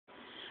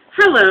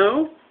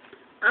Hello.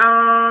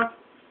 Uh,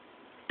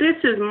 this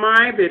is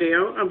my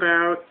video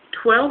about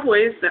 12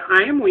 ways that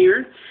I am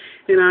weird,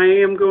 and I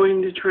am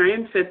going to try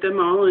and fit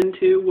them all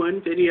into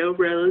one video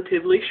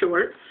relatively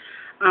short.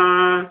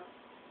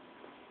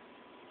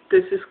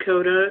 This is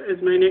Coda,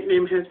 as my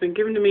nickname has been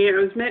given to me. I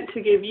was meant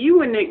to give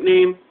you a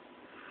nickname.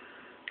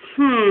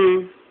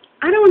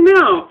 I don't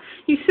know.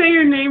 You say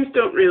your names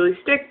don't really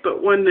stick,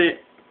 but one that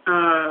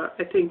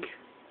I think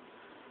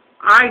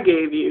I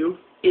gave you,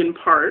 in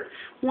part,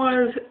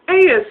 was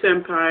Aya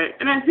Senpai,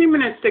 and I think I'm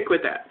going to stick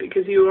with that,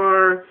 because you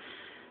are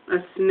a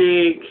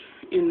snake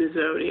in the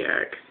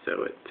zodiac,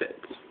 so it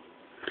fits.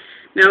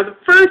 Now, the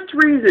first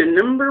reason,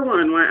 number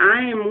one, why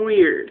I am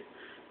weird,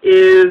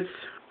 is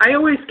I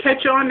always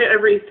catch on to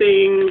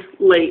everything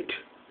late.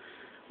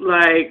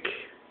 Like,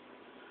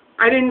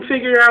 I didn't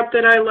figure out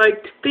that I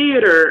liked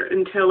theater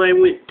until I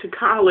went to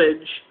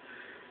college.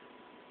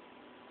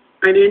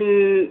 I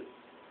didn't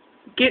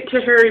get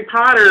to Harry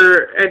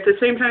Potter at the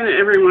same time that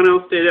everyone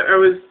else did.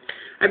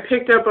 I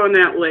picked up on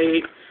that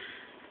late.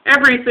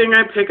 Everything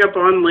I pick up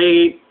on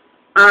late,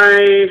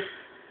 I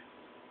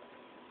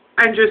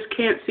just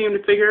can't seem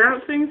to figure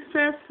out things as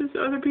fast as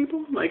other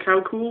people, like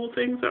how cool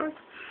things are.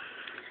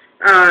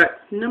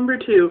 Number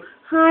two,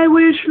 I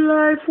wish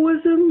life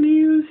was a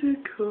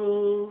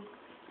musical.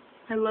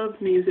 I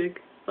love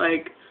music,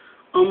 like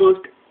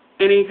almost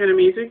any kind of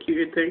music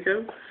you could think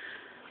of.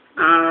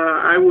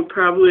 I would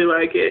probably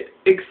like it,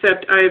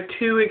 except I have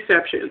two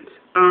exceptions,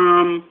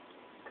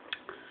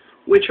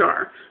 which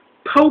are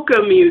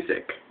polka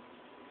music,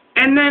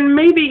 and then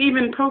maybe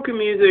even polka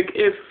music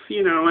if,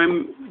 you know,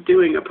 I'm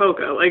doing a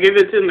polka, like if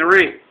it's in the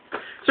right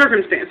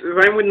circumstances.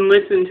 I wouldn't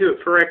listen to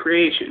it for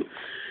recreation.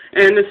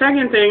 And the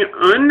second thing,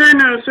 under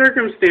no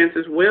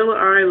circumstances will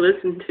I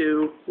listen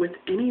to with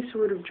any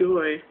sort of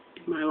joy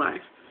in my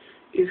life,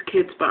 is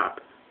Kidz Bop.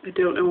 I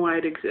don't know why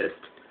it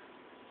exists.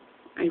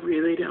 I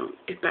really don't.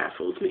 It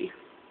baffles me.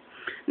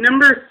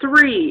 Number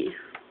three,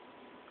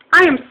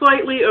 I am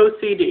slightly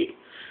OCD.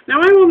 Now,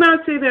 I will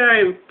not say that I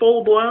am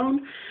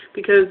full-blown,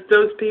 because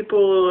those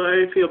people,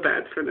 I feel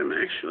bad for them,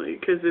 actually,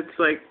 because it's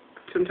like,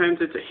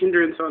 sometimes it's a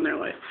hindrance on their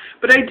life.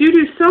 But I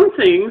do some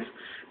things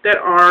that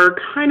are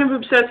kind of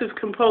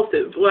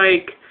obsessive-compulsive.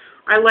 Like,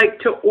 I like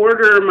to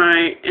order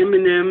my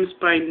M&Ms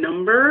by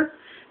number,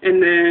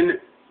 and then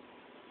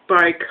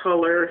by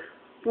color.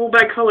 Well,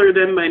 by color,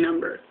 then by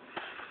number.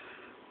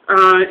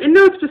 In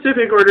no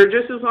specific order,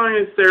 just as long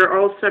as they're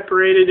all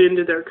separated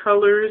into their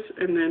colors,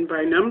 and then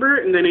by number,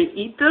 and then I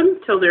eat them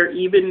till they're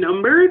even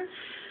numbered,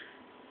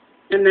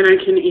 and then I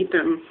can eat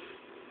them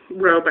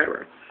row by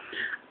row.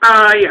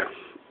 Yeah.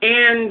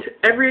 And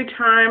every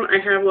time I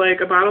have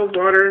like a bottle of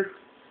water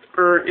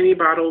or any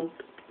bottled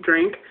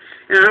drink,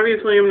 and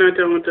obviously I'm not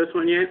done with this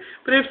one yet,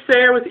 but if,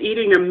 say, I was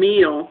eating a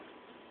meal,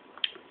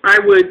 I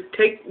would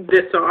take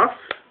this off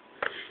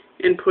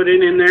and put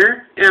it in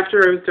there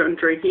after I was done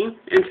drinking,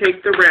 and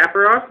take the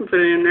wrapper off and put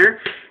it in there.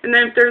 And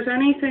then if there's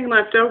anything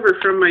left over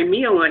from my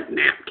meal, like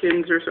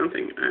napkins or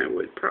something, I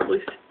would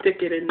probably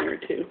stick it in there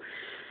too.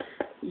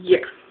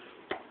 Yeah.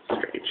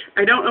 Strange.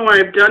 I don't know why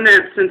I've done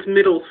that since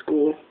middle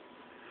school.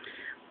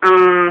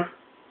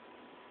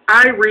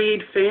 I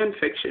read fan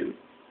fiction.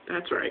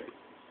 That's right.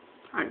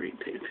 I read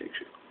fan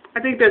fiction.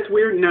 I think that's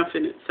weird enough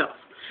in itself.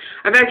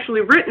 I've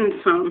actually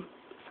written some,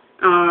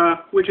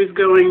 which is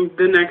going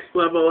the next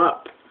level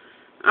up.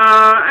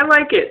 I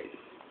like it.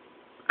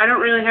 I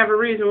don't really have a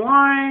reason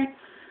why.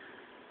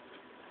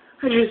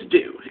 I just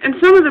do. And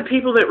some of the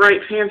people that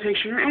write fan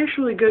fiction are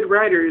actually good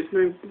writers,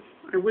 and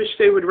I wish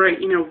they would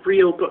write, you know,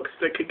 real books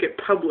that could get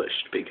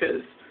published,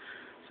 because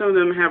some of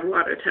them have a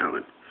lot of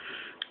talent.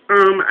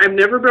 I've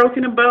never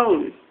broken a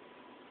bone.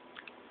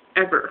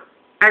 Ever.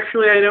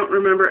 Actually, I don't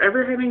remember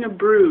ever having a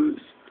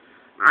bruise,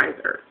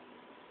 either.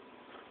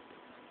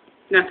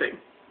 Nothing.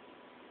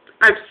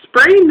 I've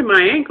sprained my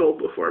ankle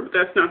before, but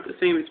that's not the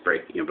same as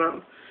breaking a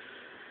bone.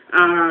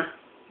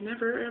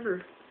 Never,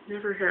 ever,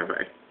 never have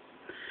I.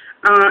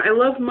 I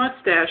love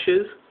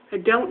mustaches. I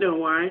don't know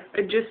why.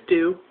 I just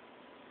do.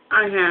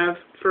 I have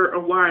for a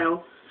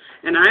while.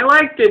 And I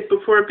liked it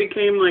before it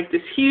became like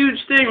this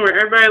huge thing where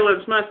everybody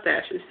loves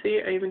mustaches.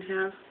 See, I even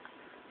have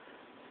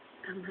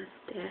a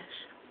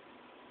mustache.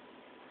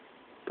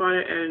 Bought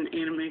it at an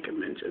anime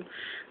convention.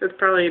 That's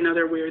probably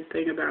another weird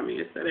thing about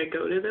me, is that I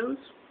go to those.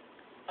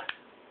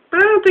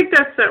 But I don't think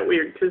that's that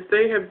weird, because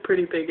they have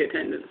pretty big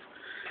attendance.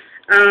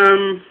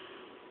 I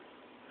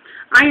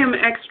am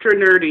extra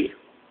nerdy.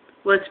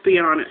 Let's be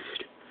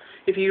honest.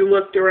 If you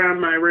looked around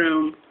my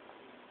room,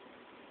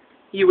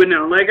 you would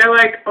know. Like, I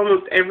like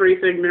almost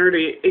everything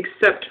nerdy,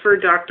 except for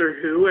Doctor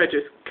Who. I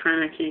just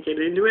kind of can't get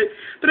into it.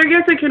 But I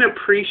guess I can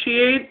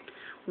appreciate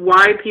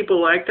why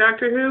people like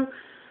Doctor Who.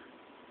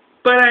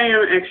 But I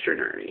am extra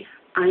nerdy.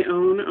 I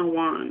own a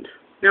wand.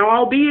 Now,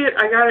 albeit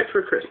I got it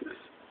for Christmas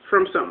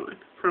from someone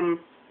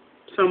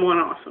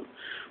awesome.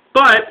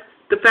 But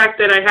the fact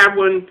that I have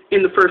one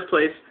in the first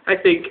place, I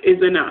think,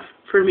 is enough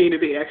for me to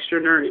be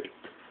extra nerdy.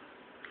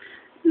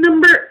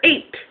 Number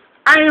 8.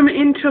 I am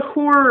into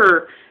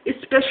horror,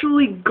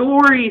 especially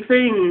gory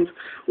things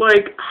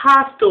like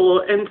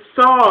Hostel and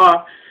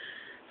Saw.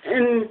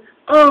 And,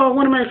 oh,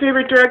 one of my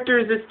favorite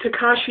directors is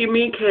Takashi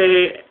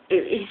Miike.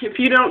 If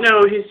you don't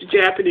know, he's a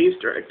Japanese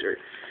director.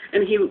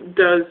 And he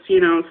does,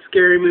 you know,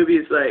 scary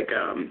movies like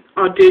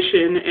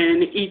Audition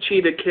and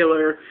Ichi the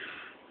Killer.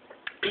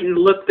 And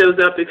look those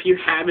up if you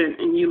haven't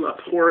and you love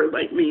horror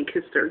like me,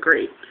 because they're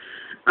great.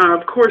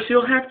 Of course,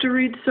 you'll have to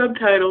read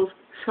subtitles.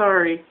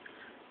 Sorry.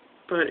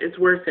 But it's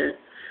worth it.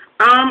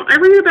 I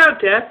read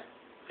about death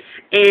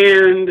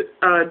and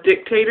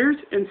dictators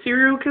and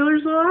serial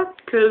killers a lot,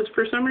 because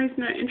for some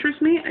reason that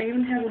interests me. I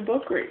even have a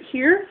book right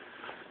here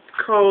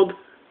called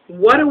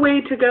What a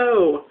Way to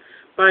Go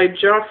by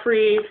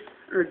Jeffrey,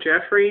 I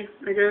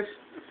guess,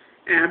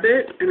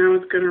 Abbott, and I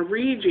was going to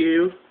read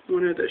you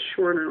one of the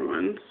shorter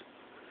ones.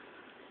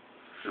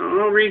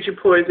 I'll read you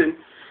Poison.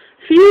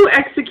 Few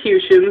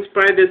executions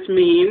by this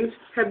means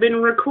have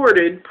been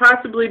recorded,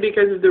 possibly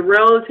because of the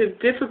relative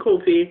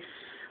difficulty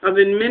of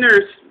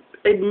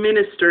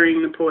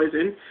administering the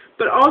poison,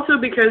 but also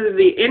because of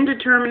the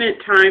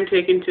indeterminate time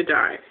taken to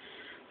die,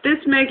 this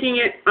making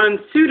it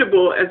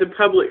unsuitable as a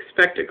public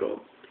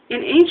spectacle.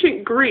 In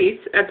ancient Greece,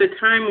 at the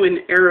time when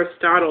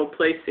Aristotle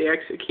placed the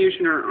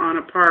executioner on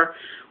a par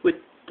with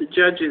the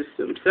judges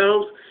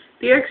themselves,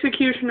 the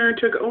executioner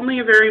took only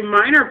a very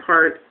minor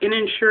part in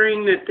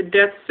ensuring that the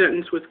death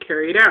sentence was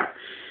carried out,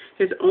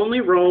 his only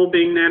role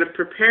being that of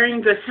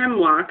preparing the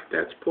hemlock,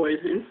 that's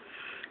poison,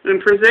 and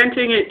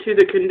presenting it to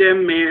the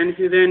condemned man,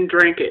 who then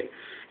drank it,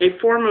 a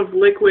form of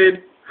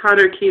liquid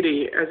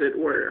harakiri, as it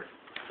were.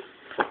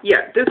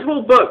 Yeah, this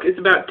whole book is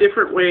about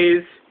different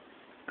ways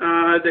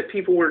that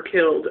people were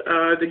killed.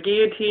 The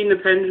guillotine, the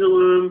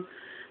pendulum,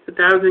 the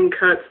 1,000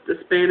 cuts, the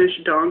Spanish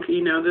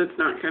donkey. Now, that's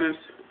not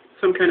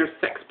some kind of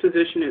sex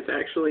position. It's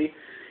actually,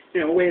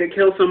 you know, a way to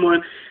kill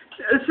someone.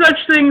 Such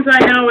things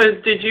I know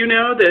as, did you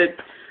know that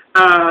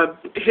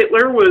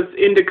Hitler was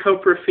into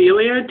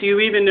coprophilia? Do you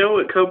even know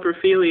what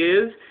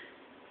coprophilia is?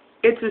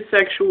 It's a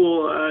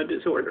sexual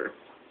disorder.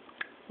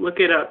 Look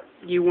it up.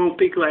 You won't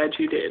be glad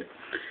you did.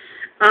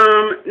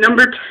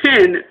 Number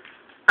 10.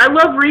 I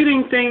love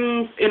reading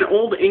things in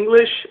Old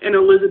English and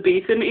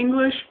Elizabethan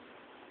English.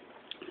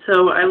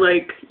 So I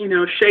like, you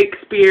know,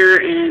 Shakespeare,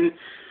 and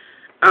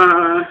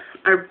I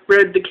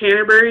read the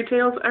Canterbury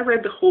Tales. I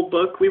read the whole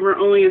book. We were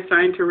only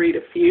assigned to read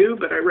a few,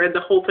 but I read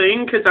the whole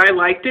thing because I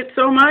liked it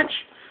so much.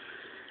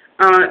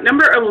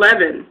 Number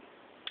 11.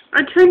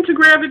 I tend to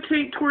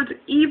gravitate towards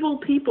evil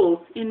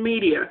people in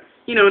media.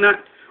 You know,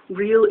 not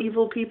real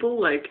evil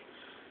people like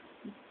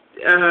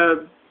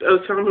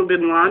Osama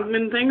bin Laden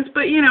and things,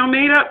 but, you know,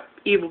 made up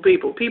evil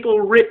people.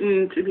 People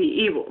written to be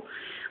evil.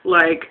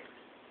 Like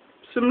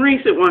some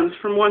recent ones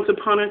from Once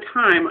Upon a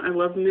Time. I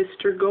love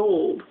Mr.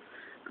 Gold.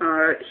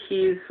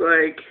 He's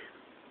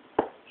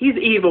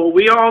evil.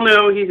 We all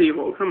know he's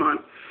evil. Come on.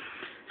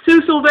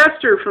 Sue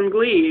Sylvester from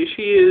Glee.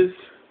 She is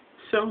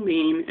so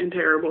mean and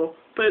terrible.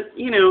 But,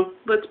 you know,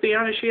 let's be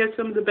honest, she has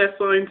some of the best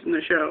lines in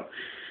the show.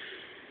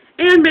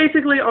 And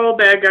basically all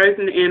bad guys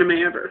in anime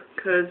ever,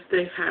 because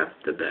they have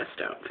the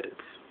best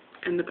outfits,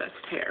 and the best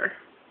hair,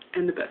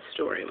 and the best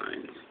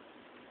storylines.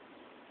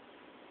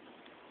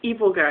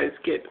 Evil guys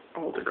get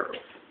all the girls,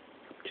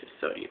 just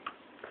so you know.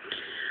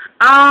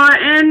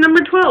 And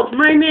number 12,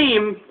 my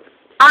name.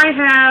 I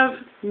have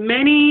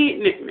many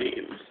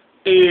nicknames,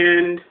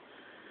 and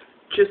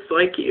just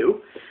like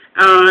you,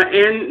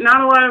 and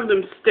not a lot of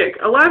them stick.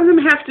 A lot of them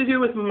have to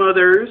do with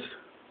mothers,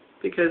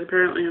 because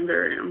apparently I'm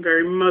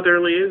very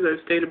motherly, as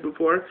I've stated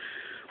before.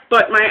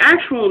 But my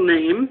actual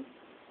name,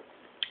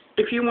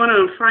 if you want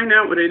to find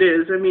out what it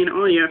is, I mean,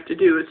 all you have to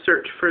do is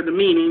search for the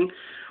meaning.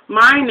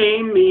 My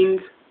name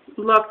means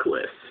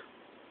luckless.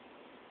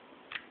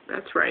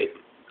 That's right.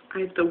 I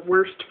have the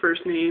worst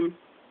first name.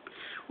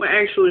 Well,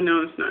 actually,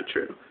 no, it's not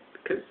true,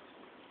 because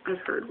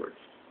I've heard worse.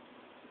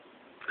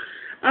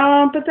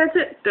 But that's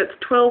it. That's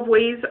 12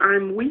 ways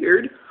I'm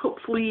weird.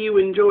 Hopefully you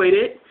enjoyed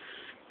it.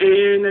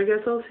 And I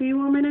guess I'll see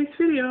you on my next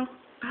video.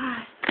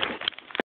 Bye.